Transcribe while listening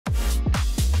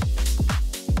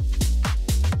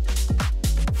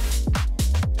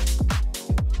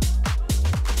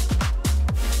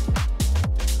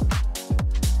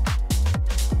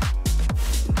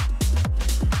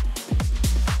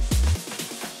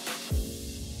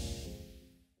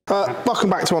Welcome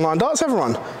back to Online Darts,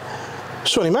 everyone.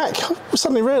 Shaun Mac, we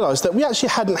suddenly realised that we actually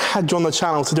hadn't had you on the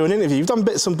channel to do an interview. You've done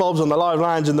bits and bobs on the live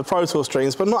lounge and the Pro Tour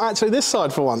streams, but not actually this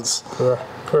side for once.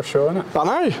 For sure, innit?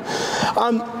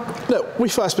 I know. Look, we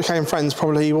first became friends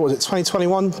probably, what was it,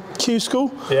 2021 Q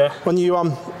School? Yeah. When you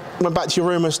went back to your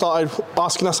room and started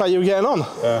asking us how you were getting on.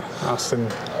 Yeah,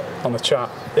 asking on the chat.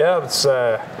 Yeah,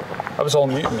 it was all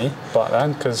new to me back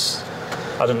then because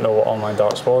I didn't know what online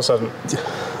darts was. I didn't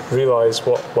realise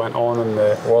what went on in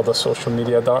the world of social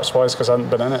media darts-wise because I hadn't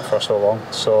been in it for so long.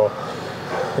 So,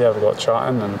 yeah, we got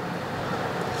chatting and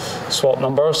swapped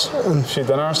numbers and a few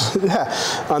dinners.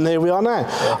 Yeah, and here we are now.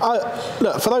 Yeah.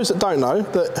 Look, for those that don't know,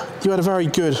 that you had a very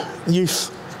good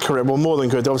youth career, well, more than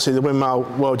good. Obviously, the Windmill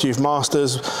World Youth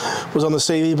Masters was on the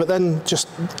CV, but then just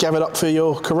gave it up for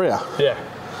your career. Yeah.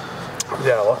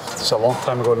 Yeah, well, it's a long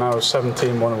time ago now. I was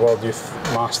 17, won the World Youth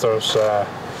Masters.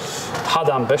 Had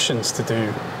ambitions to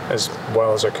do as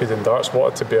well as I could in darts,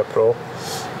 wanted to be a pro.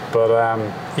 But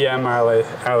yeah, in my early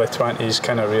 20s,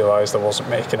 kind of realised I wasn't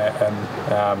making it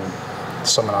and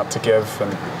something had to give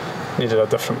and needed a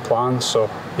different plan. So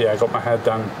yeah, I got my head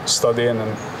down studying,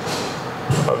 and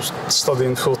I was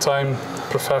studying full-time,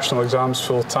 professional exams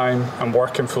full-time and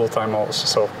working full-time also.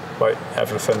 So like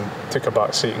everything took a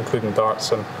back seat, including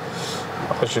darts, and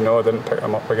as you know, I didn't pick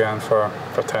them up again for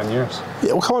 10 years.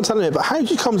 Yeah, well, come on, tell me, but how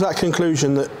did you come to that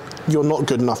conclusion that you're not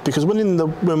good enough? Because winning the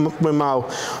Windmill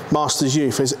Masters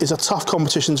Youth is a tough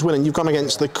competition to win, and you've gone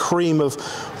against the cream of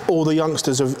all the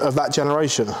youngsters of that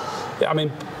generation. Yeah, I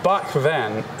mean, back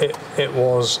then, it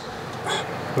was,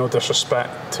 no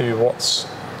disrespect to what's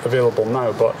available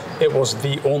now, but it was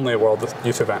the only World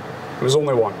Youth event. It was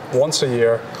only one. Once a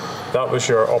year, that was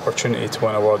your opportunity to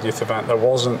win a World Youth event. There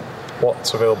wasn't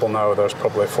what's available now. There's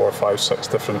probably 4, 5, 6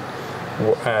 different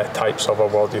types of a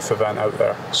World Youth event out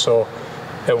there. So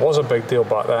it was a big deal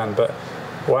back then. But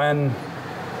when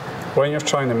you're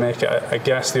trying to make it, I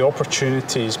guess the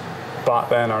opportunities back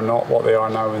then are not what they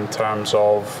are now in terms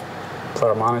of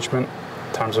player management,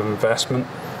 in terms of investment.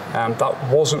 That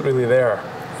wasn't really there.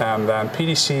 Then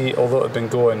PDC, although it had been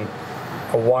going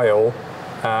a while,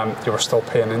 you were still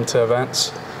paying into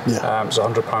events. Yeah. It was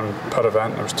 £100 per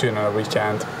event. There was 2 in a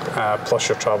weekend, plus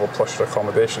your travel, plus your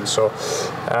accommodation. So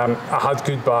I had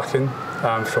good backing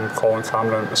from Colin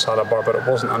Cameron and Sarah Barr, but it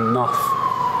wasn't enough,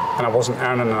 and I wasn't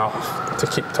earning enough to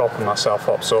keep topping myself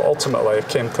up. So ultimately, I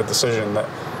came to the decision that,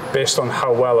 based on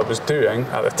how well I was doing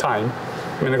at the time,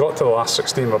 I mean, I got to the last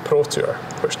 16 of a Pro Tour,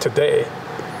 which today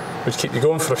would keep you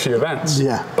going for a few events.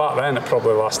 Yeah. Back then, it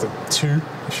probably lasted 2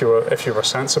 if you were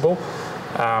sensible.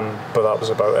 But that was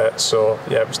about it. So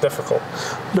yeah, it was difficult.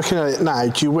 Looking at it now,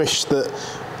 do you wish that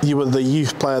you were the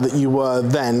youth player that you were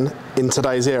then in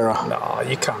today's era? No,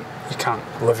 you can't. You can't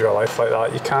live your life like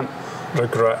that. You can't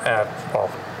regret.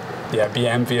 Be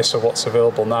envious of what's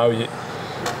available now.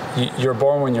 You're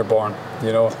born when you're born.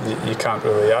 You know, you can't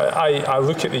really. I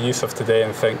look at the youth of today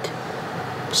and think,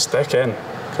 stick in,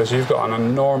 because you've got an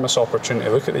enormous opportunity.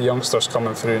 Look at the youngsters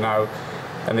coming through now,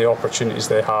 and the opportunities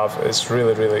they have is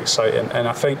really, really exciting. And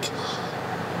I think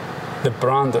the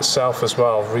brand itself as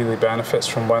well really benefits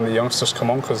from when the youngsters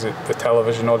come on, because the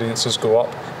television audiences go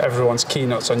up. Everyone's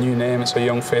keen. It's a new name. It's a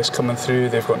young face coming through.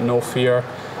 They've got no fear.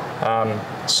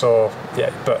 So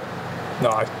yeah, but no,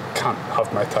 I can't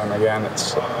have my time again.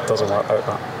 It doesn't work like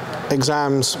that.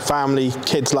 Exams, family,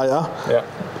 kids later. Yeah.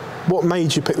 What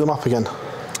made you pick them up again?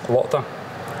 Lockdown,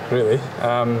 really.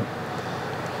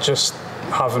 Just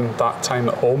having that time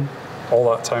at home, all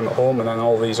that time at home, and then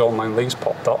all these online leagues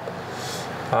popped up.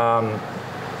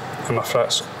 And my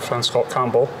friend Scott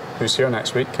Campbell, who's here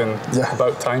next week, and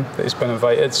about time that he's been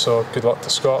invited, so good luck to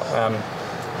Scott.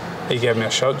 He gave me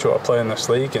a shout, do you want to play in this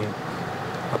league? And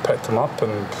I picked him up,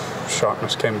 and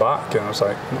sharpness came back, and I was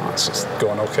like, no, it's just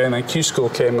going okay. And then Q School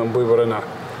came, and we were in a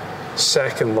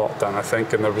second lockdown, I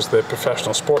think, and there was the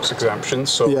professional sports exemption,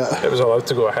 so it was allowed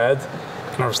to go ahead.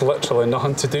 And there was literally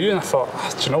nothing to do, and I thought,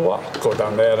 do you know what? I'll go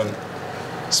down there and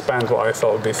spend what I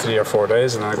thought would be 3 or 4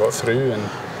 days, and then I got through,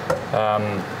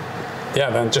 and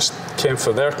then just came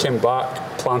through there, came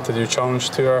back, planned to do Challenge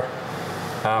Tour,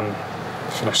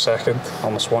 finished second,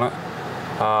 almost won it,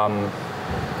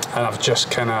 and I've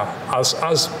just kind of,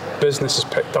 as business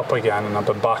has picked up again and I've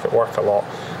been back at work a lot,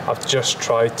 I've just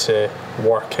tried to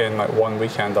work in like 1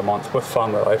 weekend a month with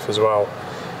family life as well.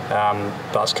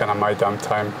 That's kind of my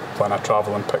downtime when I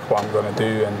travel and pick what I'm going to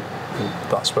do, and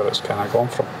that's where it's kind of gone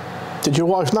from. Did your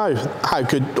wife know how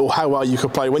good or how well you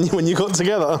could play when you got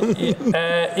together?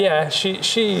 Yeah,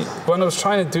 she when I was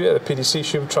trying to do it at the PDC,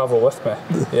 she would travel with me.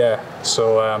 Yeah,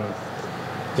 so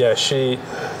yeah, she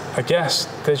I guess,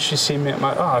 did she see me at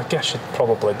my... Oh, I guess she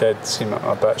probably did see me at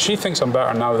my best. She thinks I'm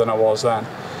better now than I was then,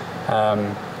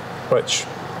 which,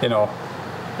 you know,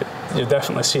 you're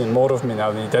definitely seeing more of me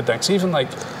now than you did then. Because even,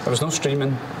 like, there was no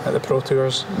streaming at the Pro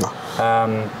Tours.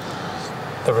 No.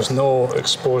 There was no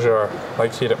exposure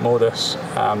like here at Modus.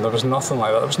 There was nothing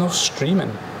like that. There was no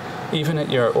streaming. Even at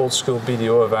your old school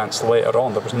BDO events later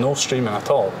on, there was no streaming at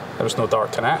all. There was no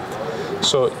Dart Connect.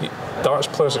 So darts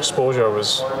players' exposure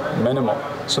was minimal.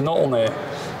 So not only,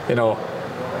 you know,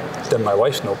 did my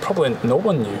wife know, probably no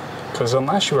one knew. Because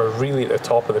unless you were really at the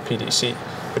top of the PDC,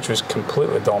 which was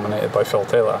completely dominated by Phil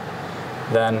Taylor,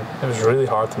 then it was really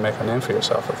hard to make a name for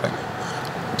yourself, I think.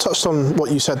 Touched on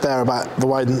what you said there about the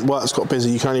way work's got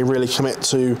busy. You can only really commit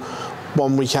to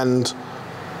one weekend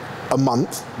a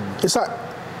month. Is that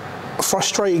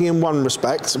frustrating in one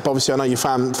respect? Obviously, I know your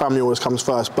family always comes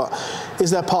first, but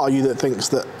is there part of you that thinks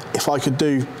that if I could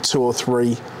do 2 or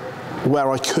 3,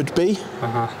 where I could be?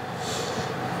 I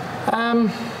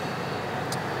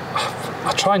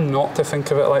try not to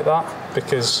think of it like that,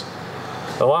 because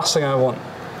the last thing I want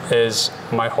is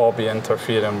my hobby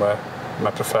interfering with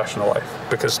my professional life.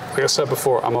 Because, like I said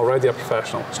before, I'm already a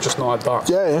professional. It's just not a dart.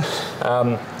 Yeah.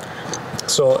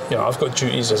 So, you know, I've got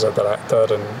duties as a director,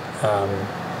 and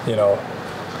you know,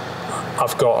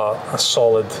 I've got a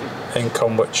solid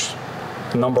income, which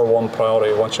the #1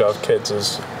 priority once you have kids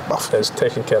is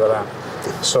taking care of them.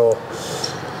 So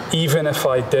even if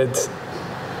I did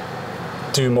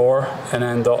do more and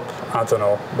end up, I don't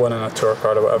know, winning a tour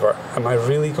card or whatever, am I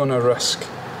really going to risk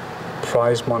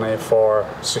prize money for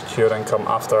secure income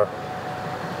after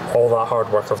all that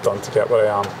hard work I've done to get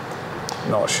where I am?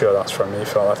 Not sure that's for me,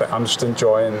 Phil. I think I'm just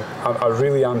enjoying, I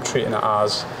really am treating it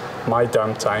as my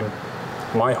downtime,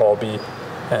 my hobby,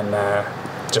 and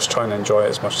just trying to enjoy it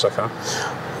as much as I can.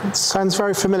 It sounds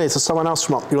very familiar to someone else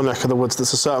from up your neck of the woods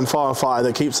that's a certain firefighter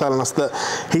that keeps telling us that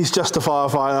he's just a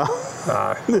firefighter.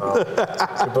 Well,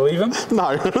 do you believe him?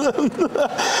 No.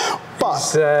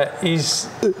 But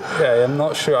yeah, I'm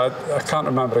not sure. I can't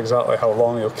remember exactly how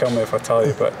long he'll kill me if I tell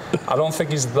you, but I don't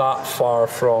think he's that far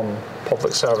from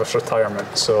public service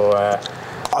retirement. So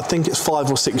I think it's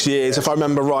 5 or 6 years, if I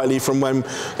remember rightly, from when,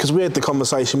 because we had the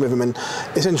conversation with him, and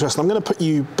it's interesting. I'm going to put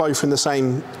you both in the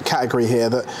same category here.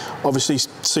 That obviously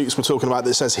Suits were talking about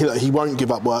that says he won't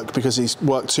give up work because he's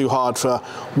worked too hard for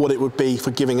what it would be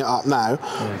for giving it up now.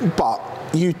 But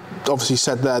you obviously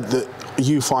said there that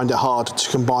you find it hard to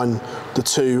combine the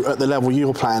two at the level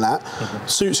you're playing at.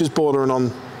 Suits is bordering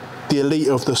on the elite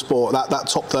of the sport, that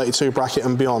top 32 bracket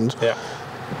and beyond. Yeah.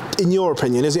 In your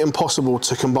opinion, is it impossible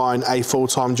to combine a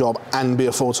full-time job and be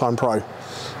a full-time pro?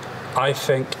 I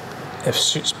think if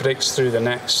Suits breaks through the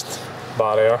next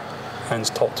barrier and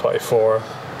top 24,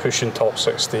 pushing top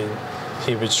 16,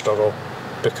 he would struggle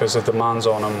because the demands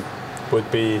on him would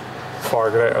be far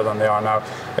greater than they are now.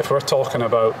 If we're talking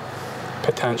about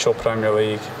potential Premier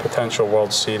League, potential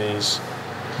World Series,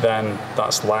 then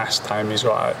that's less time he's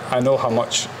got. I know how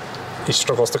much he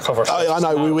struggles to cover shifts. I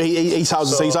know, he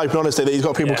tells us, he's open honestly, that he's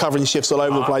got people covering shifts all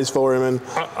over the place for him. And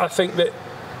I think that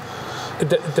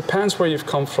it depends where you've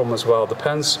come from as well.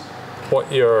 Depends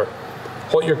what you're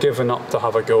giving up to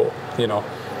have a go. You know,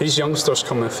 these youngsters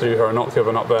coming through who are not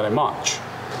giving up very much,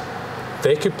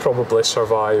 they could probably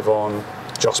survive on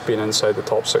just being inside the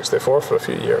top 64 for a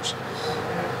few years.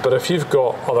 But if you've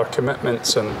got other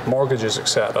commitments and mortgages,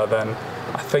 etc., then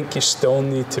I think you still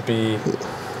need to be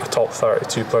a top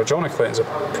 32 player. Johnny Clayton's a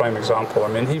prime example. I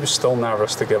mean, he was still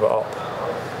nervous to give it up,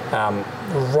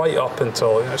 right up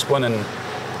until he was winning,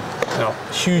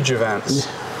 huge events,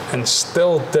 and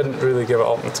still didn't really give it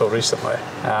up until recently.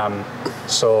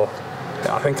 So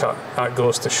I think that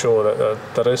goes to show that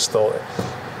there is still,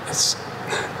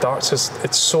 darts is,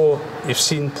 it's so, you've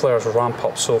seen players ramp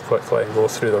up so quickly and go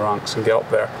through the ranks and get up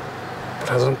there, but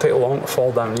it doesn't take long to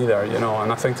fall down either,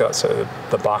 and I think that's at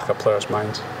the back of players'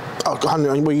 minds. Oh,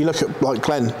 well, you look at like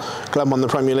Glenn won the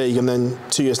Premier League, and then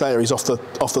 2 years later he's off the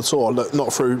tour,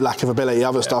 not through lack of ability,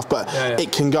 other stuff, but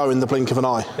it can go in the blink of an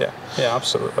eye. Yeah,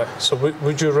 absolutely. So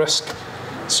would you risk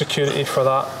security for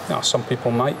that? Some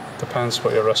people might. Depends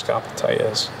what your risk appetite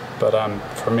is. But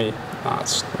for me,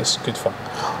 it's good fun.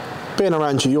 Being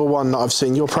around you, you're one that I've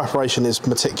seen. Your preparation is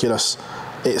meticulous.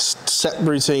 It's set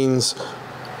routines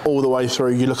all the way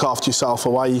through. You look after yourself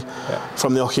away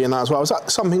from the hockey and that as well. Is that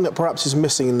something that perhaps is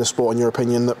missing in the sport, in your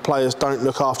opinion, that players don't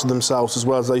look after themselves as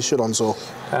well as they should on tour?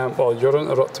 Well, you're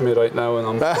interrupting me right now, and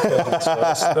I'm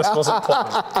so this wasn't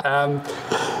planned.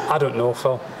 I don't know,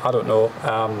 Phil. I don't know.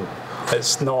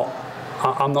 It's not.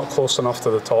 I'm not close enough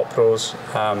to the top pros.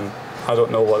 I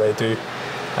don't know what they do.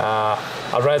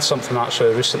 I read something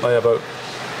actually recently about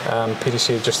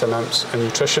PDC have just announced a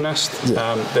nutritionist.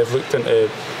 They've looked into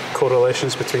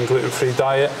correlations between gluten-free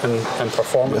diet and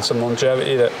performance and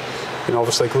longevity. That, you know,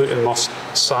 obviously gluten must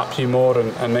sap you more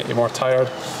and make you more tired.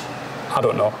 I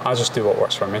don't know. I just do what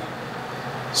works for me.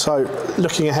 So,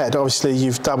 looking ahead, obviously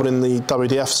you've dabbled in the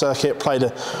WDF circuit, played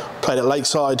at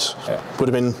Lakeside. Would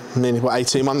have been nearly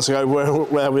 18 months ago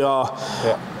where we are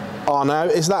now.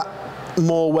 Is that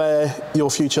more where your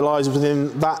future lies,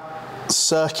 within that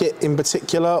circuit in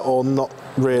particular, or not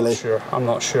really? I'm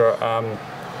not sure.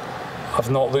 I've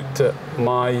not looked at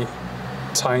my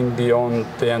time beyond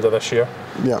the end of this year.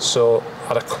 So I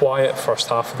had a quiet first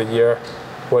half of the year,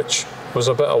 which was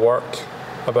a bit of work,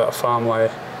 a bit of family,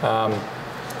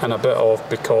 and a bit of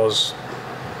because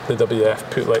the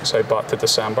WDF put Lakeside back to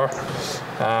December.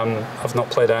 I've not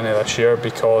played any this year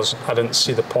because I didn't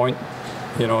see the point.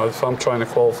 You know, if I'm trying to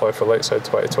qualify for Lakeside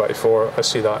 2024, I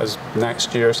see that as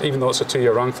next year's, even though it's a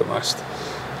 2-year ranking list,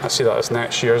 I see that as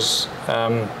next year's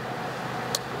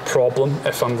problem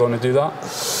if I'm going to do that.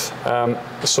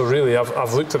 So really,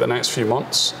 I've looked at the next few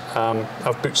months.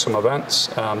 I've booked some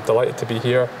events. I'm delighted to be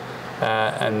here,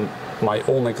 and my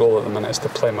only goal at the minute is to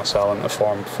play myself into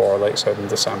form for Lakeside in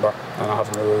December, and I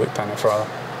haven't really looked any further.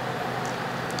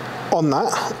 On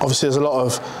that, obviously there's a lot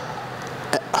of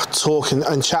talk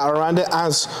and chatter around it.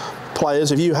 As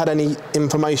players, have you had any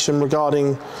information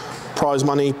regarding prize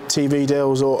money, TV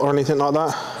deals, or anything like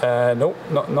that? No,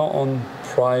 not on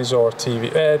prize or TV.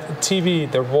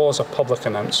 TV, there was a public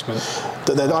announcement.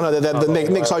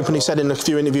 Nick's openly said in a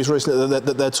few interviews recently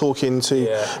that they're talking to.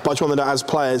 But I just wanted to know, as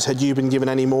players, had you been given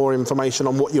any more information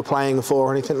on what you're playing for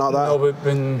or anything like that? No,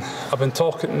 I've been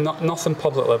talking, nothing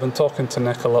publicly. I've been talking to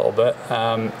Nick a little bit.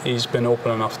 He's been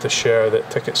open enough to share that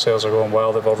ticket sales are going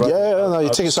well. They've already your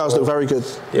ticket sales look very good.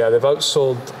 Yeah, they've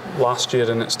outsold last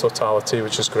year in its totality,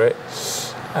 which is great.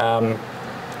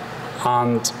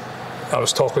 And I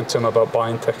was talking to him about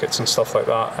buying tickets and stuff like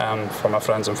that for my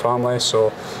friends and family.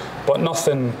 So, but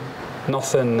nothing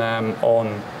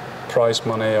on prize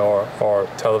money or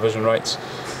television rights.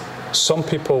 Some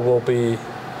people will be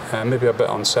maybe a bit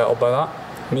unsettled by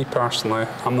that. Me personally,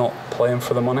 I'm not playing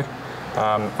for the money.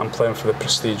 I'm playing for the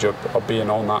prestige of being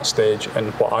on that stage,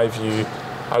 and what I view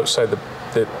outside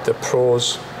the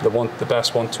pros, the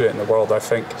best 128 in the world. I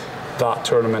think that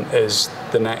tournament is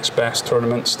the next best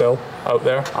tournament still out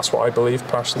there. That's what I believe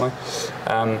personally.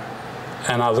 And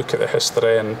I look at the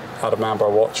history, and I remember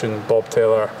watching Bob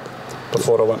Taylor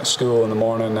before I went to school in the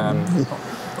morning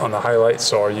on the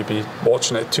highlights, or you'd be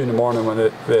watching it at 2 in the morning when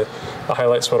the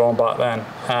highlights were on back then,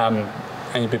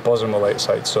 and you'd be buzzing with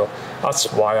Lakeside. So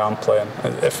that's why I'm playing.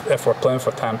 If we're playing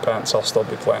for 10 pence, I'll still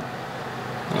be playing.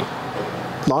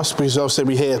 Nice, because obviously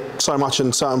we hear so much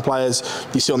in certain players,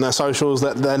 you see on their socials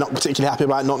that they're not particularly happy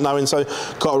about not knowing, so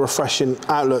got a refreshing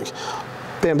outlook.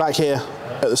 Being back here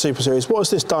at the Super Series, what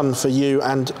has this done for you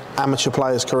and amateur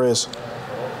players' careers?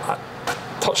 I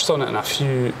touched on it in a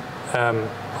few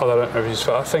other interviews,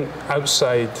 but I think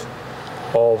outside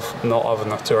of not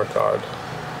having a tour card,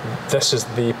 this is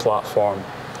the platform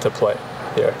to play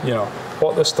here. You know,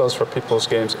 what this does for people's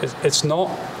games, it's not,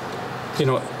 you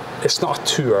know, it's not a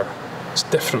tour. It's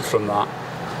different from that.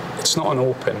 It's not an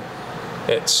open.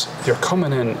 It's you're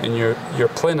coming in and you're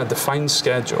playing a defined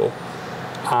schedule,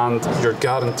 and you're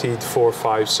guaranteed 4,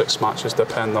 5, 6 matches,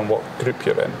 depending on what group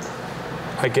you're in,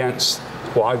 against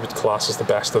what I would class as the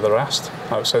best of the rest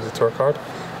outside the tour card.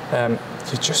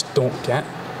 You just don't get,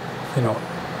 you know,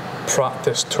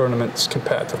 practice tournaments,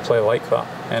 competitive play like that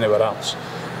anywhere else.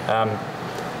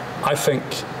 I think,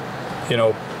 you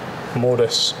know,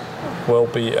 Modus will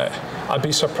be. I'd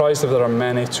be surprised if there are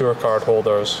many tour card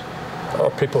holders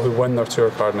or people who win their tour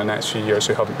card in the next few years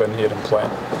who haven't been here and playing,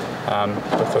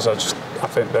 because I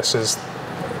think this is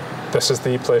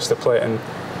the place to play, and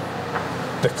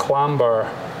the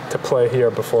clamber to play here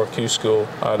before Q School,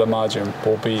 I'd imagine,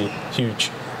 will be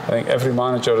huge. I think every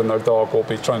manager and their dog will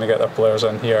be trying to get their players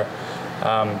in here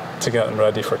to get them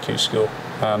ready for Q School.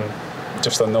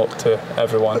 Just a note to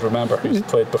everyone, remember who's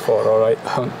played before, all right?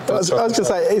 I was going to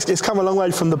say, it's come a long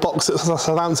way from the box at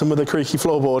Southampton with the creaky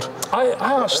floorboard.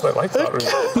 I actually like that room.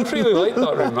 I really like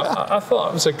that room. I thought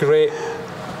it was a great...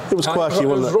 It was quirky, wasn't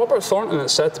it? It was Robert Thornton that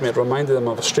said to me, it reminded him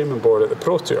of a streaming board at the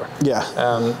Pro Tour. Yeah.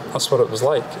 That's what it was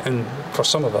like. And for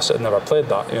some of us that had never played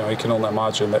that, you know, you can only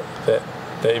imagine that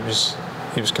he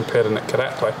was comparing it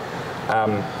correctly.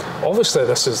 Obviously,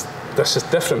 this is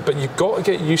different, but you've got to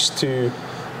get used to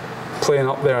playing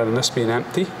up there and this being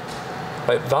empty.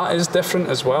 Like, that is different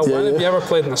as well. When have you ever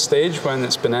played on a stage when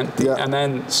it's been empty? And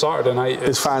then Saturday night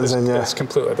it's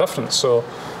completely different. So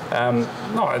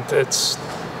no,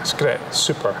 it's great,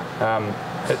 super.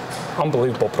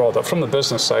 unbelievable product. From the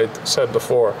business side, said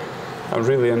before, I'm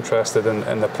really interested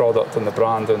in the product and the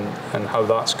brand and how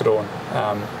that's grown.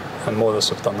 And Modus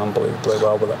have done unbelievably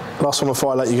well with it. Last one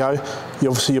before I let you go.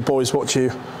 Obviously, your boys watch you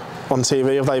on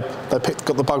TV. Have they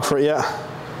got the bug for it yet?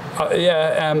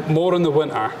 Yeah, more in the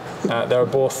winter. They're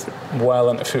both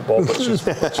well into football, which is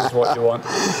what you want.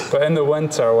 But in the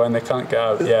winter, when they can't get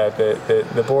out,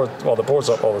 the board's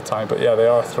up all the time. But yeah, they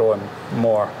are throwing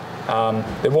more.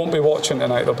 They won't be watching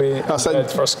tonight. They'll be in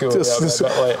bed for school. A bit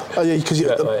late. Oh yeah, because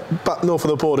back north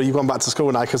of the border, you've gone back to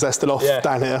school now because they're still off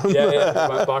down here. I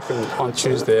went back on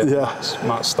Tuesday.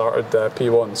 Matt started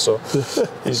P1, so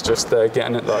he's just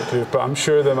getting into that groove. But I'm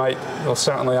sure they'll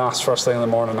certainly ask first thing in the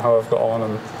morning how I've got on,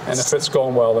 and if it's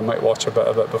gone well, they might watch a bit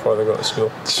of it before they go to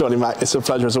school. Shaun Mac, it's a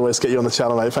pleasure as always to get you on the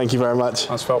channel, mate. Thank you very much.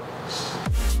 Thanks, Phil.